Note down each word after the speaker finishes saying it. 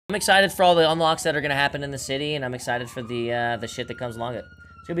I'm excited for all the unlocks that are gonna happen in the city, and I'm excited for the shit that comes along it.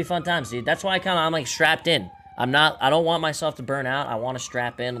 It's gonna be fun times, dude. That's why I'm like strapped in. I don't want myself to burn out. I want to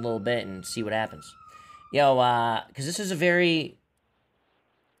strap in a little bit and see what happens. Yo, because this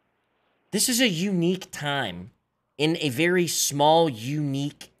is a unique time in a very small,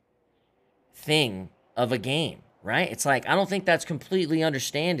 unique thing of a game, right? It's like, I don't think that's completely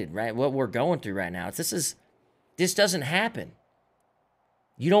understanded, right? What we're going through right now. This doesn't happen.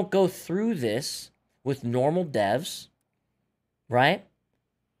 You don't go through this with normal devs, right?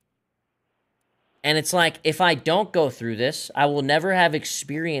 And it's like, if I don't go through this, I will never have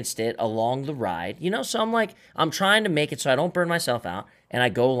experienced it along the ride. You know, so I'm like, I'm trying to make it so I don't burn myself out, and I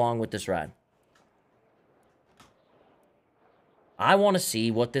go along with this ride. I want to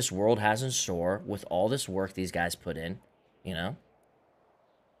see what this world has in store with all this work these guys put in, you know?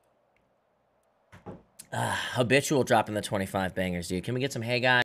 Habitual dropping the 25 bangers, dude. Can we get some hey guys?